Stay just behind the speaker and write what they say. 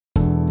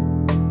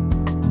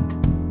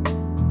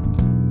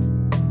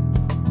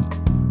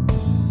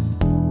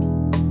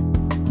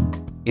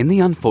In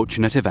the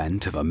unfortunate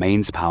event of a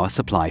mains power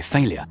supply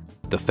failure,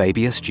 the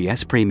Fabius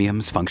GS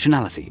Premium's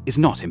functionality is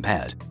not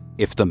impaired.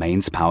 If the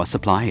mains power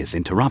supply is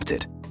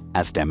interrupted,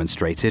 as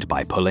demonstrated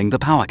by pulling the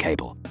power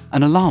cable,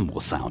 an alarm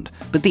will sound,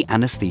 but the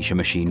anesthesia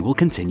machine will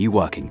continue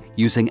working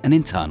using an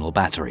internal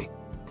battery.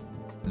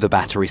 The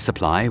battery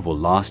supply will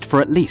last for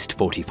at least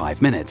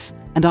 45 minutes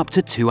and up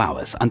to 2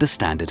 hours under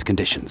standard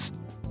conditions.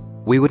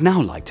 We would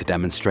now like to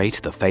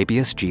demonstrate the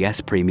Fabius GS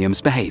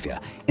Premium's behavior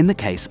in the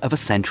case of a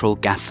central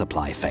gas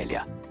supply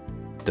failure.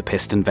 The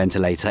piston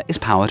ventilator is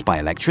powered by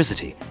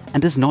electricity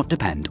and does not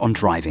depend on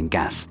driving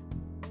gas.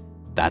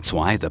 That's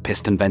why the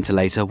piston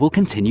ventilator will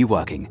continue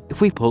working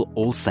if we pull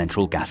all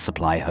central gas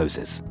supply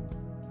hoses.